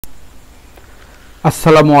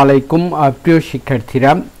আসসালামু আলাইকুম প্রিয়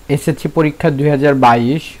শিক্ষার্থীরা, এসএসসি পরীক্ষা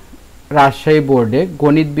 2022 রাজশাহী বোর্ডে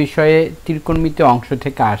গণিত বিষয়ে ত্রিকোণমিতি অংশ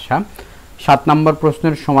থেকে আসা 7 নম্বর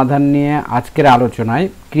প্রশ্নের সমাধান নিয়ে আজকের আলোচনায়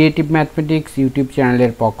ক্রিয়েটিভ ম্যাথমেটিক্স ইউটিউব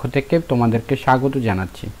চ্যানেলের পক্ষ থেকে তোমাদেরকে স্বাগত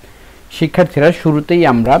জানাচ্ছি। শিক্ষার্থীরা, শুরুতেই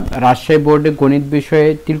আমরা রাজশাহী বোর্ডে গণিত বিষয়ে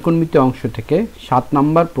ত্রিকোণমিতি অংশ থেকে 7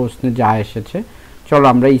 নম্বর প্রশ্নে যা এসেছে চলো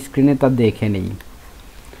আমরা স্ক্রিনে তা দেখে নিই।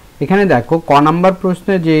 এখানে দেখো ক নম্বর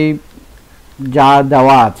প্রশ্নে যেই যা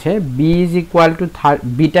দেওয়া আছে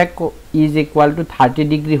beta is equal to 30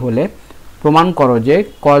 degree হলে প্রমাণ করো যে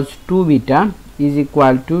cos 2 beta is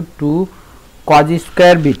equal to 2 cos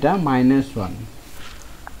square beta minus 1।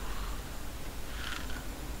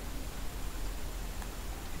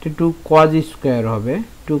 এটা 2 cos স্কয়ার হবে,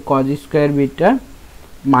 2 cos স্কয়ার বিটা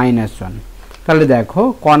মাইনাস 1। তাহলে দেখো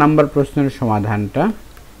ক নাম্বার প্রশ্নের সমাধানটা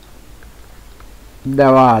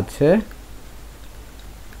দেওয়া আছে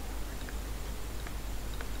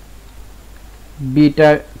বিটা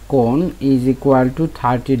কোণ ইজ ইকুয়াল টু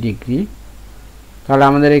 30 ডিগ্রি। তাহলে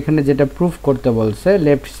আমাদের এখানে যেটা প্রুফ করতে বলছে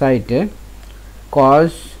লেফট সাইডে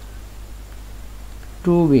cos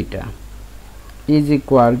 2 beta is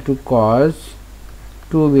equal to cos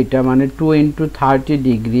 2 beta মানে 2 ইন্টু 30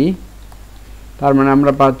 ডিগ্রি, তার মানে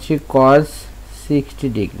আমরা পাচ্ছি cos 60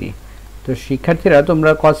 ডিগ্রি। তো শিক্ষার্থীরা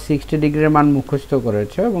তোমরা cos 60 ডিগ্রির মান মুখস্থ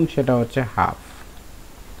করেছো এবং সেটা হচ্ছে হাফ।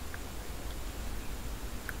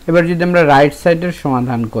 এবার যদি আমরা রাইট সাইডের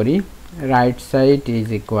সমাধান করি, right side is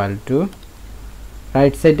equal to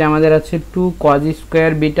right সাইডে আমাদের আছে 2 cos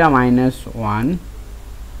square beta minus 1,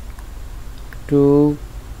 2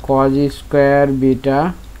 cos square beta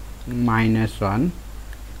minus 1,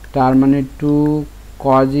 তার মানে 2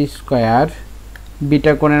 cos স্কয়ার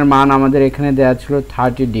বিটা কোণের মান আমাদের এখানে দেওয়া ছিল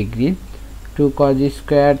 30 degree, 2 cos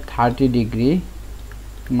square 30 degree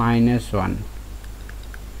minus 1,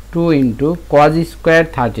 2 into cos square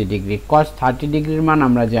 30 degree. cos 30 ডিগ্রির মান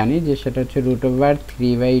আমরা জানি যে সেটা হচ্ছে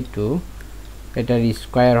 √3/2, এটার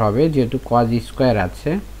স্কয়ার হবে যেহেতু cos স্কয়ার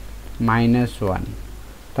আছে মাইনাস 1।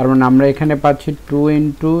 তার মানে আমরা এখানে পাচ্ছি 2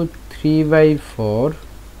 ইন্টু 3/4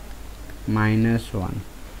 মাইনাস 1।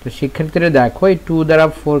 তো শিক্ষার্থীরা দেখো এই 2 দ্বারা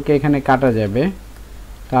 4কে এখানে কাটা যাবে,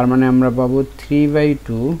 তার মানে আমরা পাবো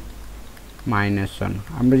 3/2 মাইনাস 1।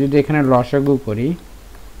 আমরা যদি এখানে লসাগু করি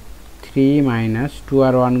 3 মাইনাস 2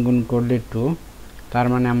 আর 1 গুণ করলে 2, তার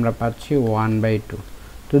মানে আমরা পাচ্ছি 1/2।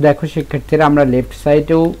 তো দেখো শিক্ষার্থীরা আমরা লেফট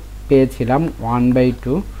সাইডেও পেয়েছিলাম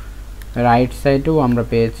 1/2, রাইট সাইডেও আমরা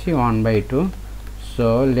পেয়েছি 1/2। So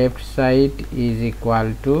left side is equal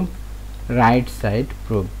to right side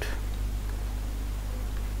proved.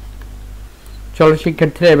 চলো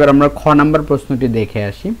শিক্ষার্থীরা এবার আমরা খ নাম্বার প্রশ্নটি দেখে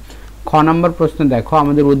আসি। খ নম্বর প্রশ্ন দেখো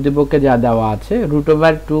আমাদের উদ্দীপকে যা দেওয়া আছে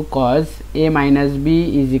 √2 cos a minus b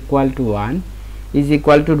is equal to 1 is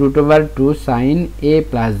equal to √2 sin a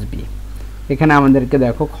plus b। এখানে আমাদেরকে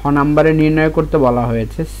দেখো খ নম্বরে নির্ণয় করতে বলা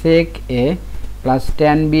হয়েছে sec a plus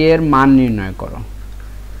tan b এর মান নির্ণয় করো।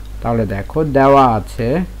 তাহলে দেখো দেওয়া আছে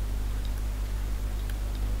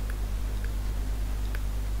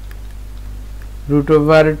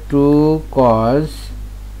 √2 cos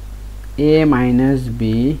a minus b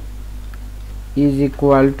is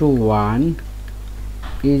equal to 1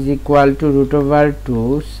 is equal to √2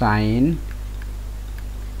 sin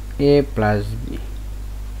a plus b।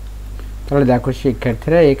 তাহলে দেখো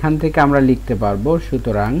শিক্ষার্থীরা এখান থেকে আমরা লিখতে পারবো,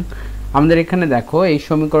 সুতরাং আমাদের এখানে দেখো এই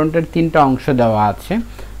সমীকরণটার 3টা অংশ দেওয়া আছে।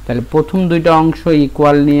 তাহলে প্রথম 2টা অংশ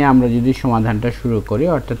ইকুয়াল নিয়ে আমরা যদি সমাধানটা শুরু করি,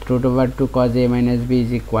 অর্থাৎ √2 cos a minus b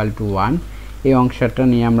is equal to 1, এই অংশটা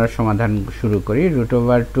নিয়ে আমরা সমাধান শুরু করি।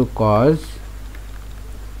 √2 cos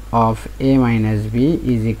of a minus b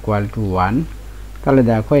is equal to 1। তাহলে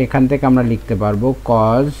দেখো এখান থেকে আমরা লিখতে পারবো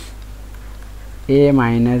cos a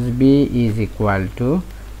minus b is equal to,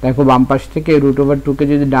 দেখো বাম পাশ থেকে √2 কে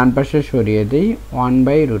যদি ডান পাশে সরিয়ে দেই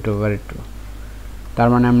 1/√2, তার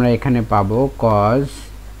মানে আমরা এখানে পাবো cos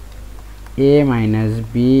a minus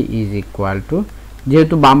b is equal to,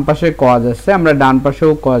 যেহেতু বাম পাশে cos আছে আমরা ডান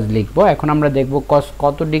পাশেও cos লিখবো। এখন আমরা দেখব cos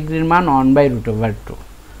কত ডিগ্রির মান 1/√2।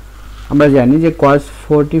 আমরা জানি যে cos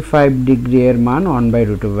 45 ডিগ্রি এর মান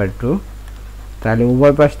 1/√2। তাহলে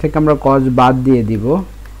উভয় পাশ থেকে আমরা cos বাদ দিয়ে দিব,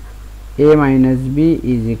 a minus b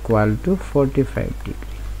is equal to 45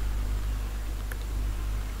 degree.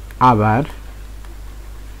 আবার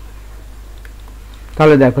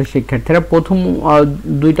তাহলে দেখো শিক্ষার্থীরা প্রথম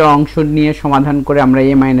 2টা অংশ নিয়ে সমাধান করে আমরা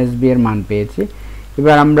a minus b এর মান পেয়েছি।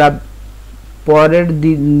 এবার আমরা পরের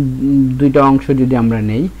 2টা অংশ যদি আমরা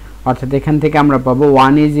নেই, অর্থাৎ এখান থেকে আমরা পাবো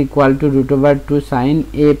 1 is equal to √2 sin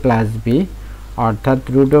a plus b, অর্থাৎ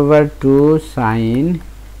 √2 sin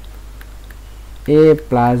a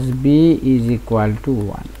plus b is equal to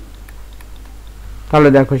 1। তাহলে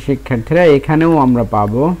দেখো শিক্ষার্থীরা এখানেও আমরা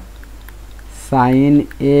পাবো sin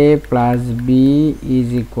a plus b is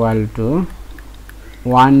equal to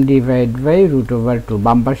 1 divided by √2।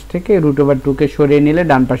 বাম পাশ থেকে √2 কে সরিয়ে নিলে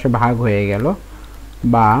ডান পাশে ভাগ হয়ে গেল,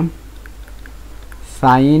 বা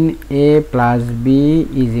sin a plus b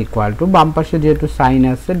is equal to, বাম পাশে যেহেতু sin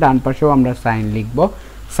আছে ডান পাশেও আমরা sin লিখব।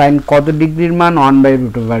 sin কত ডিগ্রির মান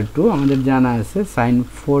 1/√2, আমাদের জানা আছে sin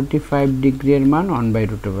 45 ডিগ্রি এর মান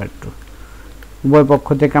 1/√2। উভয় পক্ষ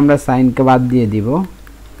থেকে আমরা sin কে বাদ দিয়ে দিব,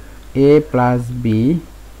 a plus b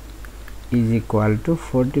is equal to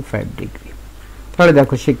 45 degree. তাহলে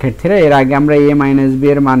দেখো শিক্ষার্থীরা এর আগে আমরা a minus b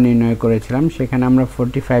এর মান নির্ণয় করেছিলাম, সেখানে আমরা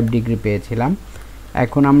 45 ডিগ্রি পেয়েছিলাম।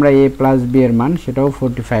 এখন আমরা a plus b এর মান সেটাও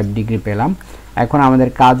 45 ডিগ্রি পেলাম। এখন আমাদের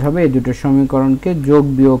কাজ হবে এই দুটো সমীকরণকে যোগ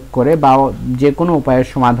বিয়োগ করে বা যে কোনো উপায়ে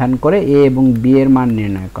সমাধান করে a এবং b এর মান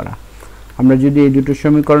নির্ণয় করা। আমরা যদি এই দুটো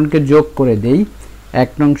সমীকরণকে যোগ করে দেই,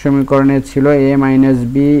 1 নং সমীকরণে ছিল a minus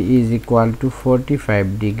b is equal to 45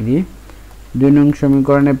 degree, 2 নং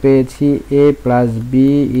সমীকরণে পেয়েছি a plus b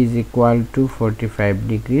is equal to 45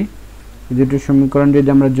 degree. এই দুটো সমীকরণ যদি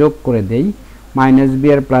আমরা যোগ করে দেই, মাইনাস b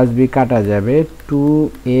আর প্লাস b কাটা যাবে,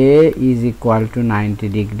 2a is equal to 90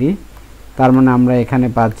 degree. তার মানে আমরা এখানে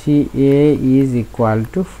পাচ্ছি a is equal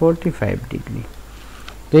to 45 degree.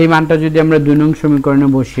 তো এই মানটা যদি আমরা 2 নং সমীকরণে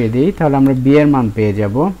বসিয়ে দিই, তাহলে আমরা b এর মান পেয়ে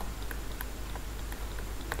যাব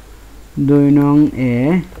 2 নং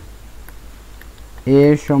a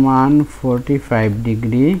সমান 45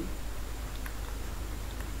 ডিগ্রি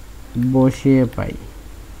বসিয়ে পাই।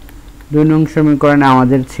 2 নং সমীকরণে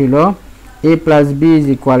আমাদের ছিল a plus b is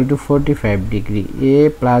equal to 45 degree, a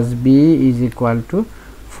plus b is equal to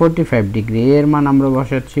 45 degree. এর মান আমরা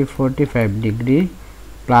বসাচ্ছি 45 degree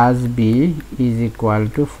plus b is equal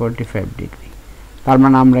to 45 degree. তার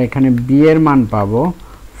মানে আমরা এখানে b এর মান পাবো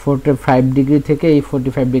 45 ডিগ্রি থেকে এই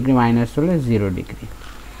 45 ডিগ্রি মাইনাস হলে 0 ডিগ্রি।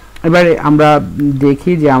 এবারে আমরা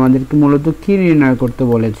দেখি যে আমাদেরকে মূলত কি নির্ণয় করতে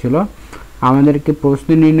বলেছিল। আমাদেরকে প্রশ্ন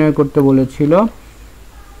নির্ণয় করতে বলেছিল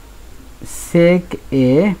sec a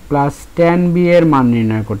plus tan b এর মান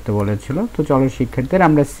নির্ণয় করতে বলেছিল। তো চলো শিক্ষার্থীরা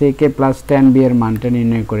আমরা sec a plus tan b এর মানটা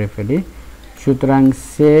নির্ণয় করে ফেলি। সুতরাং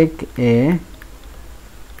sec a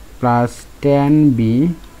plus tan b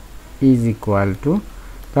is equal to,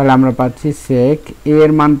 তাহলে আমরা পাচ্ছি sec a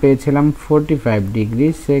এর মান পেয়েছিলাম 45 degree,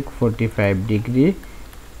 sec 45 degree,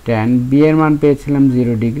 tan b এর মান পেয়েছিলাম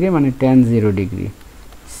 0 ডিগ্রি, মানে tan 0 ডিগ্রি।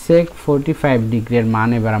 sec 45 ডিগ্রির মান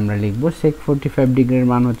এবার আমরা লিখব, sec 45 ডিগ্রির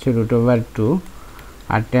মান হচ্ছে √2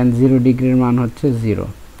 আর tan 0 ডিগ্রির মান হচ্ছে 0।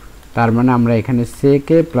 তার মানে আমরা এখানে sec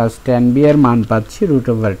a plus tan b এর মান পাচ্ছি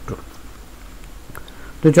 √2।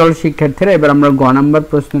 তো চলো শিক্ষার্থীরা এবার আমরা গ নাম্বার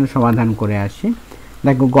প্রশ্নের সমাধান করে আসি।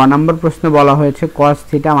 দেখো গ নাম্বার প্রশ্নে বলা হয়েছে cos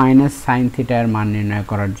θ minus sin θ এর মান নির্ণয়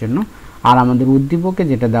করার জন্য, আর আমাদের উদ্দীপকে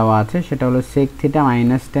যেটা দেওয়া আছে সেটা হলো sec θ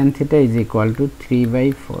minus tan θ is equal to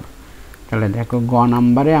 3/4। তাহলে দেখো গ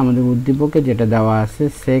নাম্বারে আমাদের উদ্দীপকে যেটা দেওয়া আছে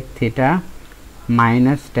sec θ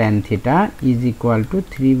minus tan θ is equal to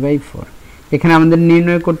 3/4। এখানে আমাদের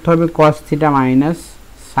নির্ণয় করতে হবে cos θ minus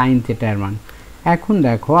sin θ এর মান। এখন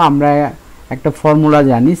দেখো আমরা একটা ফর্মুলা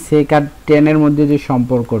জানি, sec আর tan এর মধ্যে যে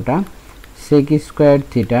সম্পর্কটা, sec square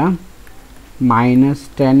θ minus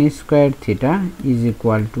tan square θ is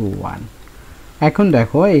equal to 1। এখন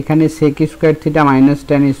দেখো এখানে sec square θ minus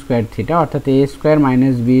tan square θ অর্থাৎ a square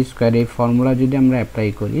minus b square, এই ফর্মুলা যদি আমরা অ্যাপ্লাই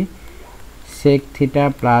করি, sec θ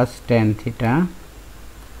plus tan θ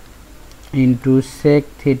into sec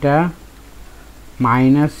θ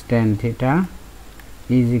minus tan θ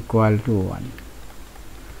is equal to 1।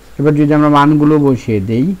 এবার যদি আমরা মানগুলো বসিয়ে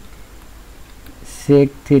দেই, sec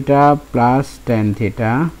θ plus tan θ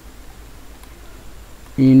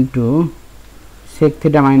into sec θ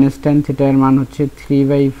minus tan θ এর মান হচ্ছে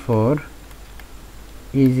 3/4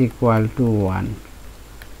 is equal to 1।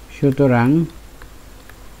 সুতরাং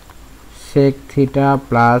sec θ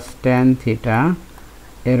plus tan θ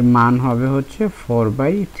এর মান হবে হচ্ছে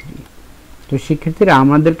 4/3। তো শিক্ষার্থীরা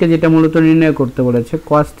আমাদেরকে যেটা মূলত নির্ণয় করতে বলেছে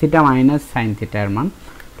cos θ minus sin θ এর মান।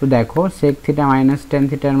 তো দেখো sec θ minus tan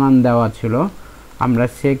θ এর মান দেওয়া ছিল, আমরা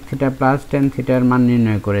sec θ plus tan θ এর মান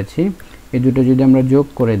নির্ণয় করেছি। এই দুটো যদি আমরা যোগ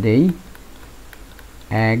করে দেই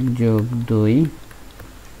 1 যোগ 2,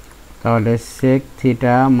 তাহলে sec θ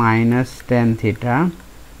minus tan θ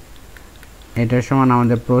এটা সমান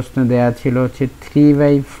আমাদের প্রশ্ন দেয়া ছিল হচ্ছে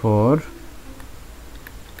 3/4,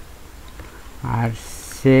 আর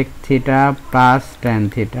sec θ plus tan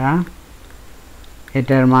θ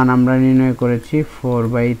এটার মান আমরা নির্ণয় করেছি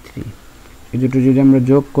 4/3। এই দুটো যদি আমরা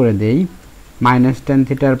যোগ করে দেই, মাইনাস tan θ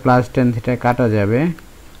আর প্লাস tan θ কাটা যাবে,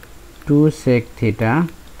 2 sec θ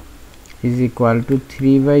is equal to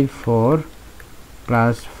 3/4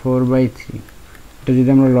 plus 4/3। এটা যদি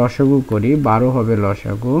আমরা লসাগু করি 12 হবে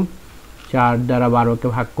লসাগু। 4 দ্বারা 12কে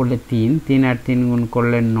ভাগ করলে 3, 3 আর 3 গুণ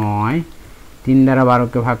করলে 9, 3 দ্বারা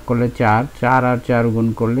 12কে ভাগ করলে 4, 4 আর 4 গুণ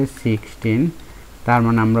করলে 16। তার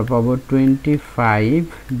মানে আমরা পাবো 25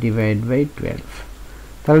 ডিভাইড বাই 12।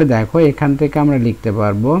 তাহলে দেখো এখান থেকে আমরা লিখতে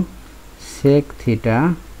পারবো sec theta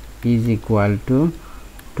is equal to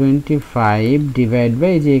 25 divide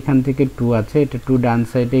by, যে এখান থেকে 2 আছে, এটা 2 ডান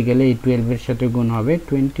সাইডে গেলে এই 12 এর সাথে গুণ হবে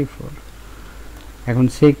 24। এখন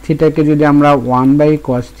sec থিটাকে যদি আমরা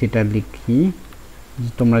 1/cos থিটা লিখি,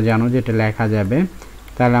 তোমরা জানো যে এটা লেখা যাবে,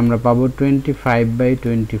 তাহলে আমরা পাবো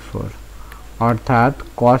 25/24, অর্থাৎ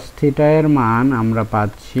cos থিটা এর মান আমরা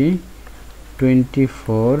পাচ্ছি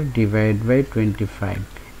 24 ডিভাইড বাই 25।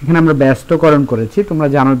 এখানে আমরা ব্যস্তকরণ করেছি, তোমরা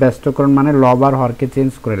জানো ব্যস্তকরণ মানে লব আর হরকে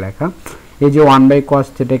চেঞ্জ করে লেখা। এই যে 1/cos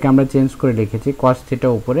থিটাকে আমরা চেঞ্জ করে লিখেছি, cos থিটা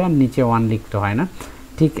উপরে আর নিচে 1 লিখতে হয় না,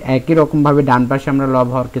 ঠিক একই রকমভাবে ডান পাশে আমরা লব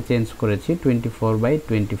হরকে চেঞ্জ করেছি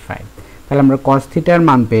 24/25। তাহলে আমরা cos থিটার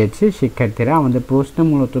মান পেয়েছি। শিক্ষার্থীরা আমাদের প্রশ্নে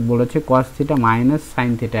মূলত বলেছে cos থিটা মাইনাস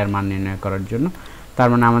sin থিটার মান নির্ণয় করার জন্য, তার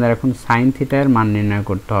মানে আমাদের এখন sin থিটার মান নির্ণয়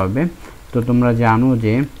করতে হবে। তো তোমরা জানো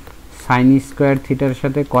যে sin স্কয়ার থিটার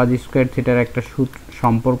সাথে cos স্কয়ার থিটার একটা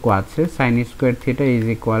সম্পর্ক আছে, sin square theta is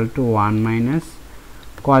equal to 1 minus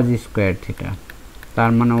cos square theta.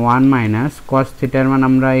 তার মানে 1 মাইনাস cos থিটার মান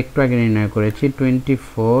আমরা একটু আগে নির্ণয় করেছি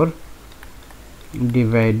 24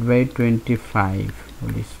 ডিভাইড বাই 25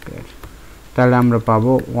 হোল স্কয়ার। তাহলে আমরা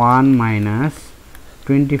পাবো 1 মাইনাস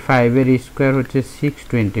 25 এর স্কয়ার হচ্ছে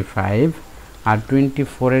 625, আর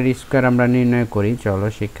 24 এর স্কয়ার আমরা নির্ণয় করি। চলো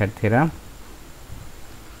শিক্ষার্থীরা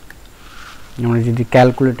আমরা যদি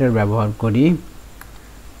ক্যালকুলেটর ব্যবহার করি,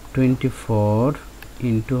 24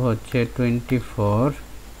 ইন্টু হচ্ছে 24,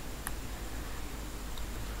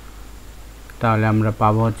 তাহলে আমরা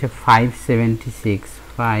পাবো হচ্ছে 576।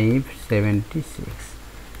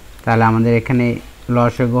 তাহলে আমাদের এখানে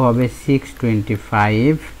লসাগু হবে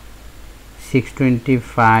 625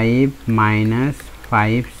 মাইনাস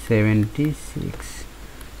 576।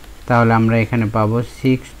 তাহলে আমরা এখানে পাবো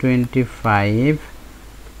 625,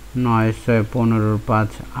 9 6 15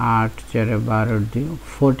 5 8 4 12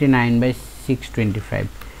 49/625।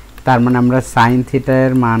 তার মানে আমরা sin থিটা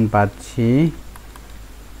এর মান পাচ্ছি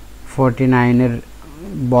 49 এর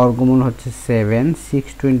বর্গমূল হচ্ছে 7,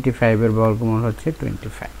 625 এর বর্গমূল হচ্ছে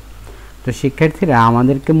 25। তো শিক্ষার্থীরা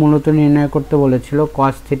আমাদেরকে মূলত নির্ণয় করতে বলেছিল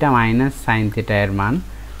cos theta minus sin theta এর মান।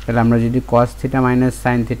 তাহলে আমরা যদি cos theta minus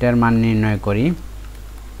sin theta এর মান নির্ণয় করি,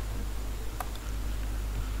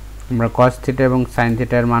 আমরা cos থিটা এবং sin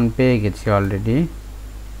থিটা এর মান পেয়ে গেছি অলরেডি।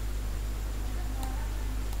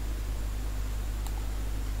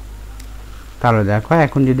 তাহলে দেখো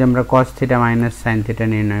এখন যদি আমরা cos theta minus sin theta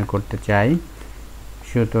নির্ণয় করতে চাই,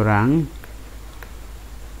 সুতরাং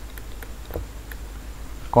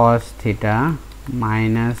cos theta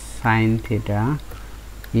minus sin theta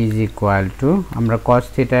is equal to, আমরা cos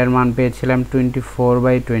থিটা এর মান পেয়েছিলাম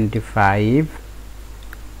 24/25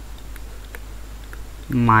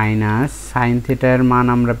 মাইনাস sin থিটা এর মান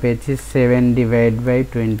আমরা পেয়েছি 7 ডিভাইড বাই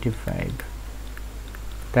 25।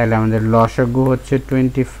 তাহলে আমাদের লসাগু হচ্ছে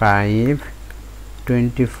 25,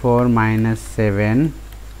 24 মাইনাস 7,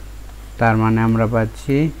 তার মানে আমরা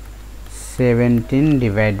পাচ্ছি 17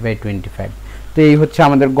 ডিভাইড বাই 25। তো এই হচ্ছে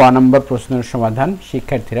আমাদের গ নম্বর প্রশ্নের সমাধান।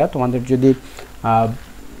 শিক্ষার্থীরা তোমাদের যদি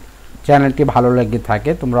চ্যানেলটি ভালো লেগে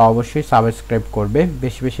থাকে তোমরা অবশ্যই সাবস্ক্রাইব করবে,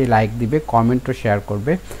 বেশি বেশি লাইক দিবে, কমেন্ট ও শেয়ার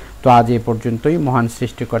করবে। তো আজ এই পর্যন্তই। মহান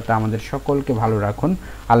সৃষ্টিকর্তা আমাদের সকলকে ভালো রাখুন।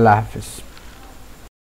 আল্লাহ হাফেজ।